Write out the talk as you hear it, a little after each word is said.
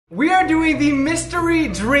We are doing the mystery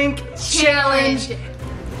drink challenge. Yes!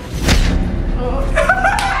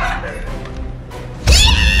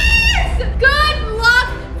 Good luck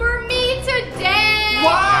for me today!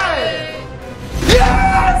 Why?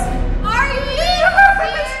 Yes! Are you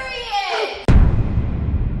serious?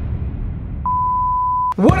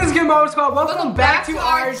 What is good, Mom Squad? Welcome back to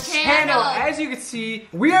our channel. As you can see,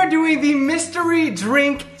 we are doing the mystery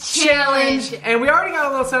drink challenge. And we already got a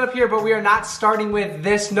little setup here, but we are not starting with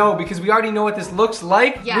this, no, because we already know what this looks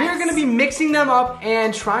like. Yes. We are gonna be mixing them up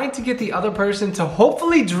and trying to get the other person to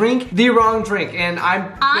hopefully drink the wrong drink. And I'm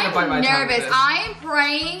gonna bite my tongue with nervous. this. I am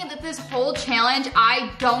praying that this whole challenge,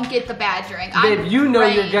 I don't get the bad drink. Babe, you know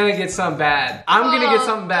you're gonna get something bad. I'm gonna get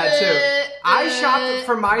something bad too. I shopped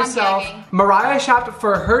for myself. Mariah shopped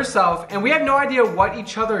for herself, and we have no idea what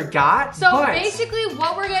each other got. So basically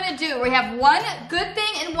what we're gonna do, we have one good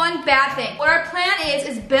thing and one bad thing. What our plan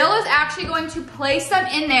is Bill is actually going to place them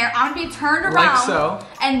in there. I'm gonna be turned around. Like so.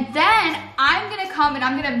 And then I'm gonna come and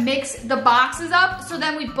I'm gonna mix the boxes up so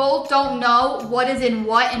then we both don't know what is in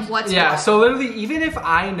what and what's what. Yeah, so literally even if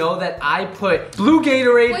I know that I put blue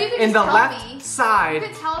Gatorade in the left side. You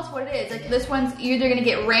can tell us what it is. Like this one's either gonna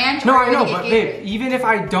get ranch no, or I know, but babe, even if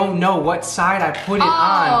I don't know what side I put it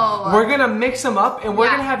on, we're gonna mix them up and we're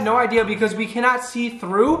gonna have no idea because we cannot see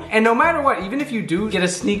through. And no matter what, even if you do get a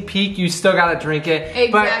sneak peek, you still gotta drink it.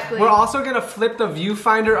 Exactly. But we're also gonna flip the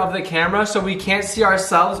viewfinder of the camera so we can't see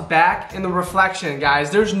ourselves back in the reflection,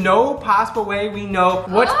 guys. There's no possible way we know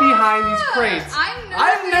what's behind these crates.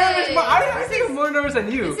 I'm nervous, but I think I'm more nervous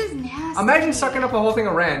than you. This is nasty. Imagine sucking up a whole thing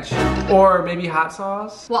of ranch. Or maybe hot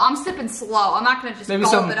sauce. Well, I'm sipping slow. I'm not gonna just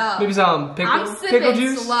gulp it up. Maybe some pickle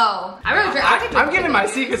juice. Slow. I'm giving my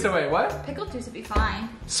secrets away. What? Pickle juice would be fine.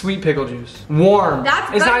 Sweet pickle juice. Warm.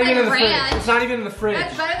 That's it's better not even than in the fridge. ranch. It's not even in the fridge.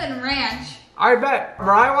 That's better than ranch. I bet.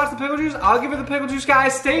 Mariah wants the pickle juice. I'll give her the pickle juice,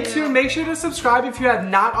 guys. Stay tuned. Make sure to subscribe if you have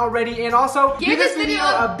not already. And also, give this video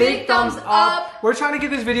a big thumbs up. We're trying to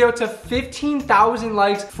get this video to 15,000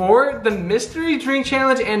 likes for the mystery drink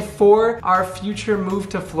challenge and for our future move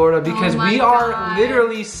to Florida because we are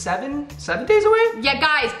literally seven days away? Yeah,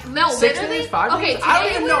 guys. No, 6 literally. days, 5 days? Okay, I don't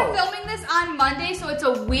today even we're know. filming this on Monday, so it's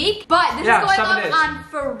a week. But this is going up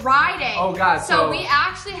on Friday. Oh, God. So we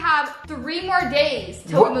actually have 3 more days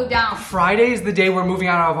till we move down. Friday is the day we're moving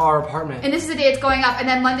out of our apartment. And this is the day it's going up, and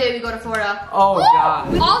then Monday we go to Florida. Oh,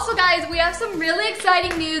 God. Also, guys, we have some really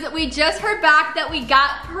exciting news that we just heard back that we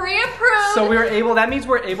got pre-approved. So that means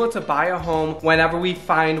we're able to buy a home whenever we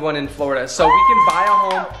find one in Florida. So we can buy a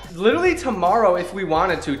home literally tomorrow if we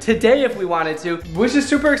wanted to, today if we wanted to, which is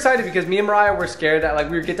super excited because me and Mariah were scared that like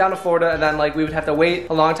we would get down to Florida and then like we would have to wait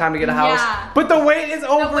a long time to get a house. Yeah. But the wait is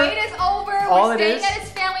over. The wait is over. We're staying at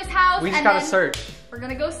his family's house. We just gotta search. We're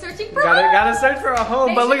gonna go searching for gotta search for a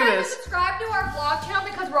home, but look at this. Subscribe to our vlog channel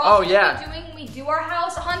because we're also gonna be doing when we do our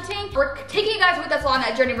house hunting. We're taking you guys with us on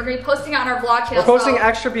that journey. We're gonna be posting out on our vlog channel. We're posting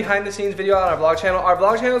extra behind the scenes video on our vlog channel. Our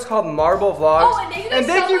vlog channel is called Marble Vlogs. Oh, and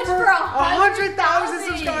thank you for 100,000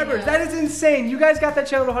 subscribers. That is insane. You guys got that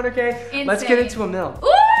channel to 100K. Insane. Let's get it to a mil.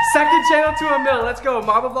 Ooh! Second channel to a mil. Let's go.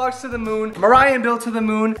 Marble Vlogs to the moon. Mariah and Bill to the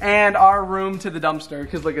moon. And our room to the dumpster.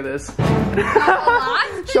 Because look at this.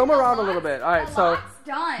 Show them around a little bit. All right, so.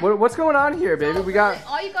 Done. What's going on here, baby? We got.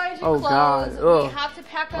 All you guys are clothes. God. We have to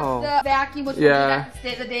pack up the vacuum, which we'll do that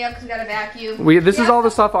the day of because we got a vacuum. This is all the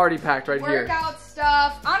stuff already packed right here. Workout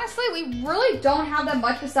stuff. Honestly, we really don't have that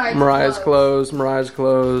much besides Mariah's clothes, Mariah's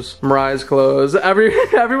clothes, Mariah's clothes.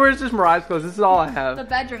 Everywhere's just Mariah's clothes. This is all I have. The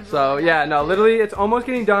bedroom. So yeah, no, literally, it's almost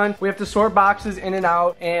getting done. We have to sort boxes in and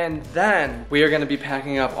out, and then we are gonna be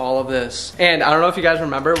packing up all of this. And I don't know if you guys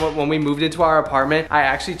remember when we moved into our apartment, I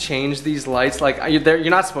actually changed these lights. Like you're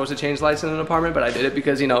not supposed to change lights in an apartment, but I did it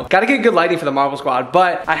because, you know, gotta get good lighting for the Marble Squad.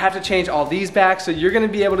 But I have to change all these back, so you're gonna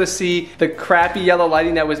be able to see the crappy yellow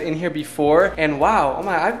lighting that was in here before. And wow, oh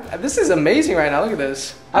my, this is amazing right now. Look at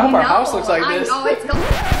this. I hope our house looks like this. I know, it's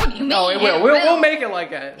what do you mean? No, it will. We'll make it like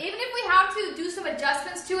that. Even if we have to do some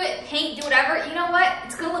adjustments to it, paint, do whatever, you know what?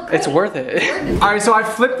 It's gonna look good. It's worth it. All right, so I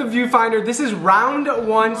flipped the viewfinder. This is round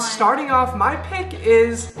one. Starting off, my pick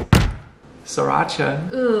is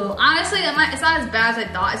Sriracha. Ooh, honestly, it's not as bad as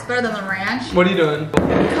I thought. It's better than the ranch. What are you doing?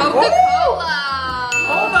 Coca-Cola.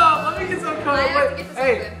 Hold up, let me get some Coke.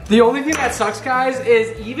 Hey, the only thing that sucks, guys,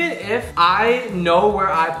 is even if I know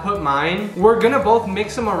where I put mine, we're gonna both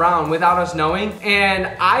mix them around without us knowing, and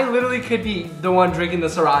I literally could be the one drinking the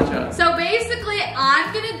sriracha. So basically,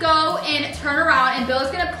 I'm gonna go and turn around, and Bill's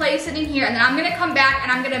gonna place it in here, and then I'm gonna come back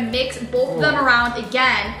and I'm gonna mix both of them around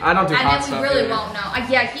again. I don't do hot stuff. And then we really won't know.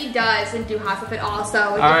 Yeah, he does and do hot stuff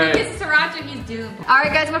also. If he gets sriracha, he's doomed. All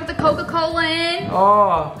right, guys, I'm gonna put the Coca-Cola in.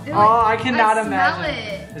 Oh, I cannot imagine. Smell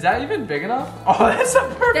it. Is that even big enough? Oh, that's a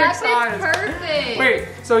perfect size. That's perfect. Wait,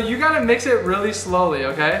 so you gotta mix it really slowly,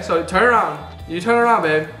 okay? So turn around. You turn around,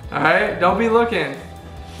 babe. All right, don't be looking.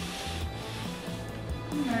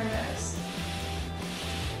 I'm nervous.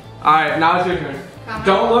 All right, now it's your turn.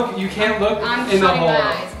 Don't look. You can't look in the hole.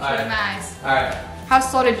 I'm shutting my eyes. All right. How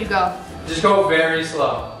slow did you go? Just go very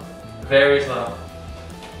slow. Very slow.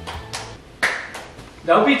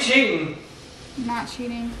 Don't be cheating. I'm not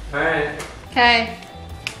cheating. All right. Okay.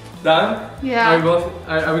 Done? Yeah.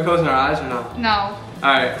 Are we closing our eyes or no? No.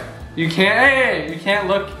 All right. You can't. Hey, you can't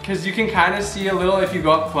look because you can kind of see a little if you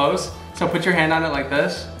go up close. So put your hand on it like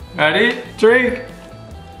this. Ready? Drink.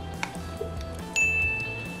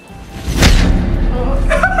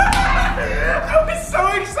 I was so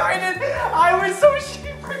excited. I was so she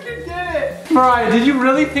freaking did it. Mariah, did you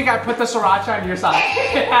really think I put the sriracha on your side?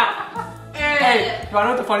 Hey, you wanna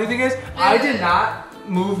know what the funny thing is? I did not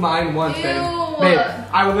move mine once, babe. Babe,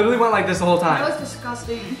 I literally went like this the whole time. That was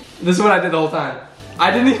disgusting. This is what I did the whole time. I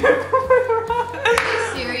didn't even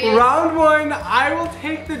Serious? Round 1, I will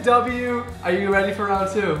take the W. Are you ready for round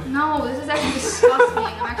 2? No, this is actually disgusting.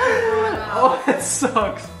 I'm actually throwing up. Oh, it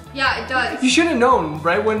sucks. Yeah, it does. You should have known,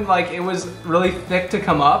 right when like it was really thick to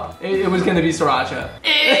come up, it was gonna be sriracha.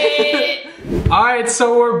 Alright,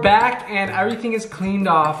 so we're back and everything is cleaned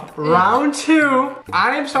off. Round 2,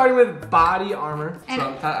 I am starting with body armor.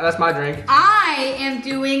 So that's my drink. I am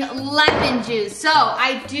doing lemon juice. So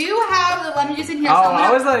I do have the lemon juice in here. Oh, so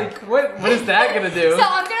I was like, what is that gonna do? So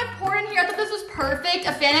I'm gonna pour it in here. I thought this was perfect.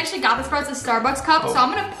 A fan actually got this for us, a Starbucks cup. So I'm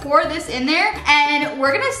gonna pour this in there and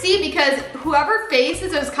we're gonna see because whoever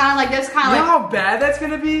faces it was kind of like this, kind of like. You know how bad that's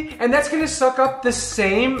gonna be? And that's gonna suck up the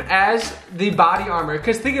same as the body armor.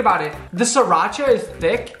 Because think about it, the sriracha is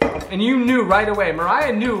thick, and you knew right away.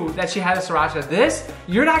 Mariah knew that she had a sriracha. This,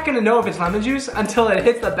 you're not gonna know if it's lemon juice until it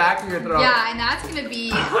hits the back of your throat. Yeah, and that's gonna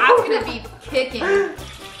be, I'm gonna be kicking.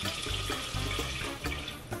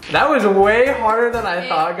 That was way harder than I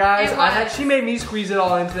thought, guys. She made me squeeze it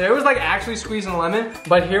all into there. It was like actually squeezing a lemon.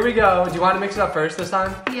 But here we go. Do you want to mix it up first this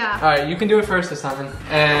time? Yeah. All right, you can do it first this time.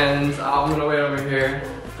 And I'm gonna wait over here.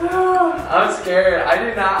 I'm scared. I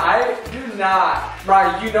do not.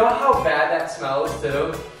 Right, you know how bad that smells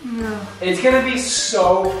too? No. It's gonna be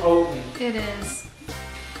so potent. It is.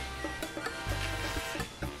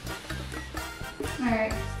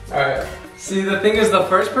 Alright. Alright. See, the thing is, the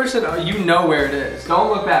first person, you know where it is. Don't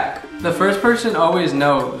look back. The first person always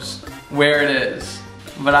knows where it is,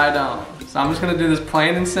 but I don't. So I'm just gonna do this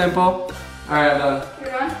plain and simple. Alright, done.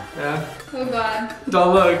 You're done? Yeah. Oh God.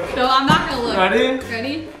 Don't look. No, I'm not gonna look. Ready?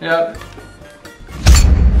 Ready? Yep.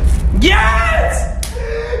 Yes!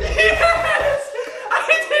 Yes! I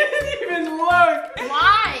didn't even look.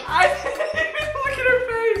 Why? I didn't even look at her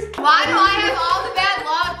face. Why do I have all the bad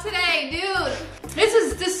luck today, dude? This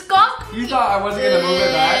is disgusting. You thought I wasn't gonna move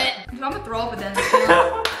it back? Dude, I'm gonna throw up at the end of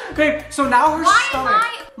this. Babe, so now her Why stomach. am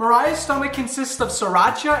I- Mariah's stomach consists of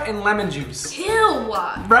sriracha and lemon juice. Ew.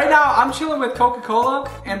 Right now, I'm chilling with Coca-Cola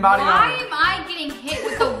and body armor. Why am I getting hit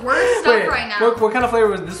with the worst stuff right now? What kind of flavor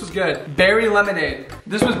was this? This was good. Berry lemonade.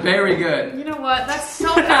 This was very good. You know what? That's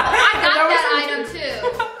so bad. I got that item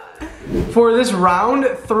too. For this round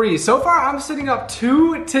 3, so far I'm sitting up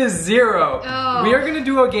 2-0. Oh. We are gonna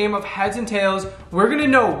do a game of heads and tails. We're gonna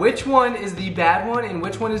know which one is the bad one and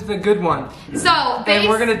which one is the good one. So, and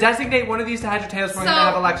we're gonna designate one of these to heads or tails. We're gonna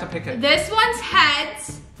have Alexa pick it. This one's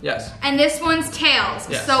heads. Yes. And this one's tails.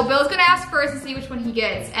 Yes. So Bill's gonna ask first and see which one he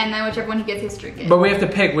gets, and then whichever one he gets, he's drinking. But we have to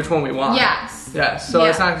pick which one we want. Yes. Yes. So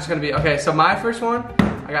it's not just gonna be okay. So my first one,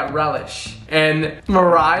 I got relish, and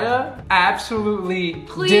Mariah absolutely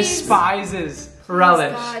despises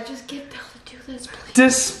relish. Oh God, just get Bill to do this, please.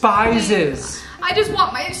 Despises. I just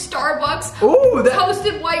want my Starbucks Ooh,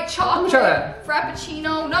 toasted white chocolate try that.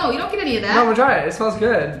 frappuccino. No, you don't get any of that. No, I'm gonna try it. It smells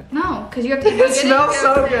good. No, because you have to. It smells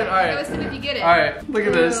so good. All right. If you get it. All right. Look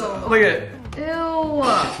at this. Ew. Look at it. Ew.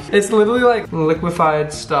 It's literally like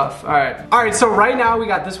liquefied stuff. All right, so right now we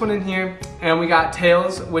got this one in here and we got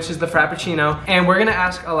tails, which is the Frappuccino. And we're gonna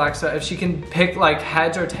ask Alexa if she can pick like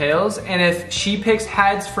heads or tails. And if she picks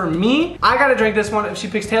heads for me, I gotta drink this one. If she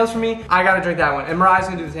picks tails for me, I gotta drink that one. And Mariah's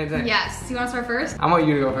gonna do the same thing. Yes, you wanna start first? I want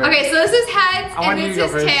you to go first. Okay, so this is heads and this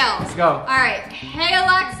is tails. Let's go. All right, hey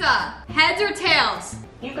Alexa, heads or tails?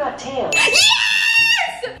 You got tails.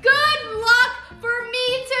 Yes! Good luck for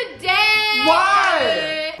me today!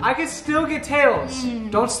 Why? I can still get tails.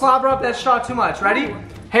 Don't slobber up that shot too much. Ready?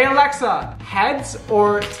 Hey Alexa, heads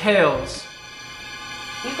or tails?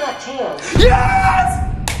 You got tails. Yes!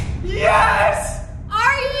 Yes!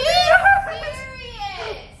 Are you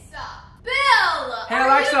serious? Bill! Hey are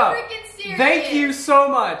Alexa, you freaking serious? thank you so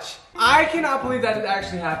much. I cannot believe that it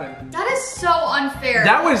actually happened. That is so unfair.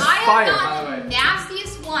 That was fire, I by have the way. the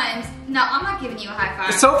nastiest ones. No, I'm not giving you a high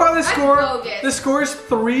five. So far the That's score is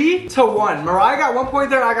 3-1. Mariah got 1 point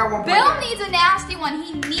there, I got 1 point Bill there. needs a nasty one.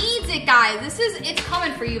 He needs it, guys. It's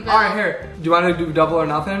coming for you, Bill. All right, here. Do you want to do double or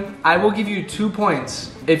nothing? I will give you 2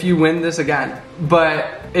 points if you win this again.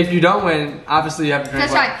 But if you don't win, obviously you have to drink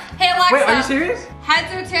That's one. right. Hey, Alexa. Wait, are you serious?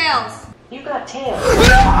 Heads or tails? You got tails.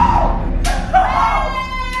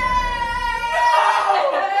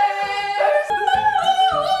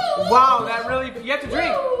 Wow, that really, you have to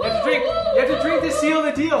drink. You have to drink. You have to drink to seal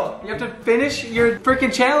the deal. You have to finish your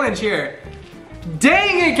freaking challenge here.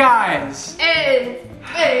 Dang it, guys.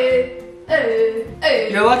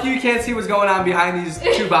 You're lucky you can't see what's going on behind these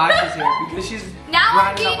 2 boxes here because she's Now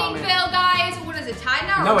I'm grinding up on beating me. Bill, guys. What is it, tied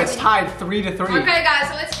now? No, or it's what? tied 3-3. Okay, guys,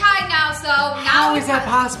 so it's tied now, so now How is that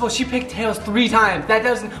possible? She picked tails 3 times. That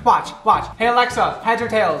doesn't, watch. Hey Alexa, heads or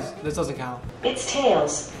tails? This doesn't count. It's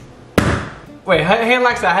tails. Wait, hey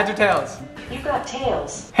Alexa, heads or tails? You got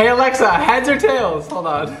tails. Hey Alexa, heads or tails? Hold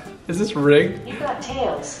on. Is this rigged? You got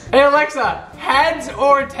tails. Hey Alexa, heads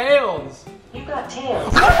or tails? You got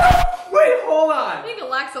tails. Wait, hold I on. think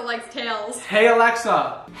Alexa likes tails. Hey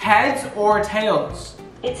Alexa, heads or tails?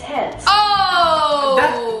 It's heads.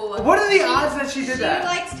 Oh! What are the odds that she did She that?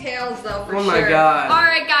 likes tails though, for sure. Oh my God. All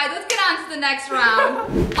right, guys, let's get on to the next round.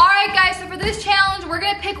 All right, guys, so for this challenge, we're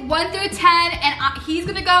gonna pick 1 through 10, and he's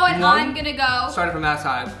gonna go and I'm gonna go. Starting from that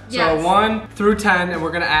side. Yes. So 1 through 10, and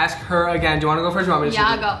we're gonna ask her again. Do you want to go first? Or you want me to? Yeah,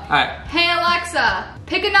 I'll choose it? go. All right. Hey Alexa,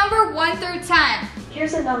 pick a number 1 through 10.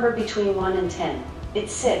 Here's a number between 1 and 10.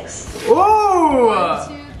 It's 6. Ooh! 1,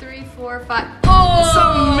 2, 3, 4, 5. Oh!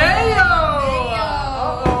 Some mayo! Mayo.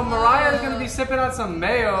 Uh-oh, Mariah's gonna be sipping on some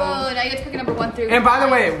mayo. Oh, now you get to pick a number 1 through 5. And by the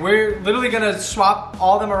way, we're literally gonna swap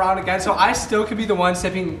all them around again, so I still could be the one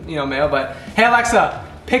sipping, mayo, but hey Alexa,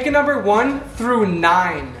 pick a number 1 through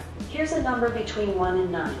 9. Here's a number between 1 and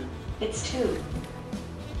 9. It's 2.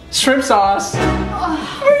 Shrimp sauce.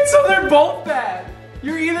 Wait, so they're both bad.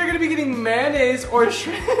 You're either gonna be getting mayonnaise or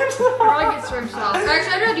shrimp sauce. I get shrimp sauce.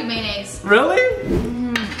 Actually, I'd rather do mayonnaise. Really?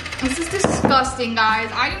 This is disgusting, guys.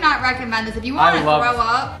 I do not recommend this. If you want to throw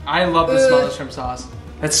up. I love the smell of shrimp sauce.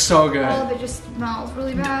 It's so good. Oh, it just smells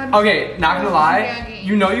really bad. Okay, not gonna lie. Gaggy.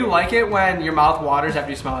 You know you like it when your mouth waters after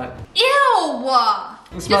you smell it. Ew!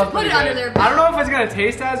 It Just smells put pretty it under good. there. I don't know if it's gonna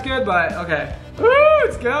taste as good, but okay. Ooh,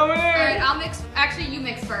 it's going. Alright, I'll mix. Actually, you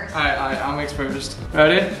mix first. Alright, I'll mix first.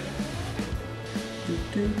 Ready?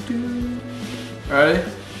 Ready?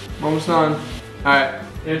 Almost done. Alright,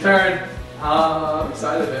 your turn. I'm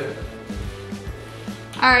excited, babe.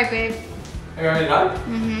 Alright, babe. Are you already done?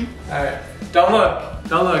 Mm-hmm. Alright. Don't look.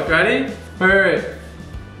 Don't look. Ready? Wait.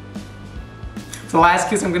 It's the last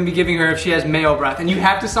kiss I'm gonna be giving her if she has mayo breath. And you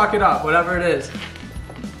have to suck it up, whatever it is.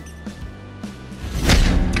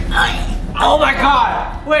 Oh my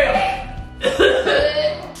god! Wait!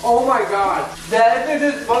 Oh my god. That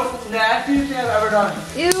is the most nastiest thing I've ever done.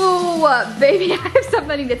 Ew, baby, I have something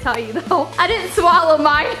I need to tell you though. I didn't swallow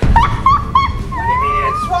mine. What do you mean you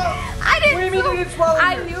didn't swallow? I didn't. What do you mean you didn't swallow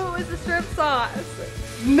I yours? knew it was the shrimp sauce.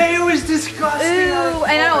 Mayo is disgusting. Ew,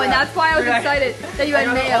 I know, and that's why I was excited that you had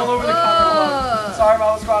I got it mayo. all over the Ugh. cup. Sorry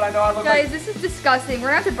about the squad. I know I look Guys, like. this is disgusting. We're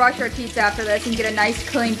gonna have to brush our teeth after this and get a nice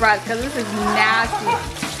clean breath because this is nasty.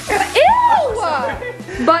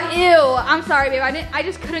 Ew! But ew, I'm sorry, babe. I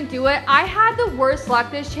just couldn't do it. I had the worst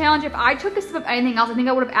luck this challenge. If I took a sip of anything else, I think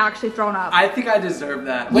I would have actually thrown up. I think I deserve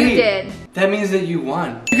that. You Wait, did. That means that you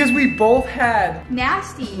won. Because we both had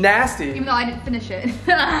Nasty. nasty. Even though I didn't finish it.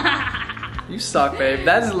 You suck, babe.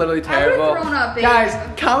 That is literally terrible. I would've thrown up, babe.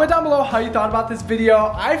 Guys, comment down below how you thought about this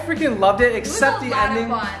video. I freaking loved it, except the ending.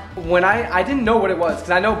 When I didn't know what it was, because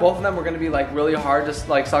I know both of them were gonna be like really hard to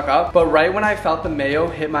like suck up. But right when I felt the mayo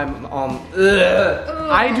hit my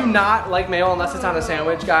I do not like mayo unless it's on a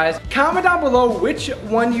sandwich, guys. Comment down below which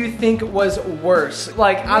one you think was worse.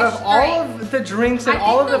 Like out of all of the drinks and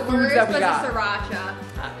all of the foods that we got.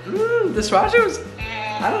 The The sriracha was,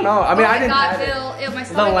 I don't know. I mean, I didn't have Bill. Ew, my the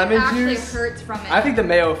stomach lemon actually juice hurts from it. I think the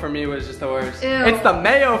mayo for me was just the worst. Ew. It's the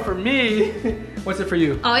mayo for me. What's it for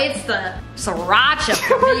you? Oh, it's the sriracha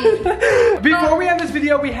for me. Before we end this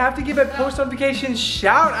video, we have to give a post notification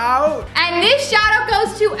shout out. And this shout out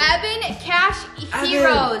goes to Evan Cash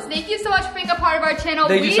Heroes. Thank you so much for being a part of our channel.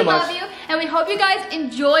 We love you, and we hope you guys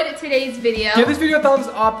enjoyed today's video. Give this video a thumbs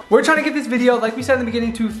up. We're trying to get this video, like we said in the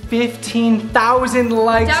beginning, to 15,000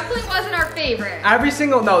 likes. Definitely wasn't our favorite.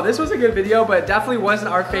 No, this was a good video, but it definitely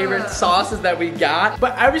wasn't our favorite sauces that we got.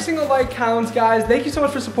 But every single like counts, guys. Thank you so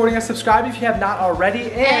much for supporting us. Subscribe if you have not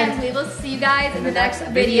already. And we will see you guys in the next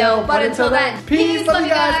video. But until then, peace, love you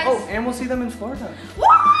guys. Oh, and we'll see them in Florida.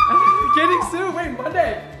 Woo! Getting soon. Wait,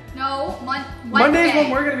 Monday. No, Wednesday. Monday's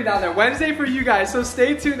when we're gonna be down there. Wednesday for you guys. So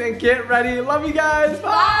stay tuned and get ready. Love you guys.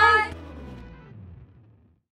 Bye.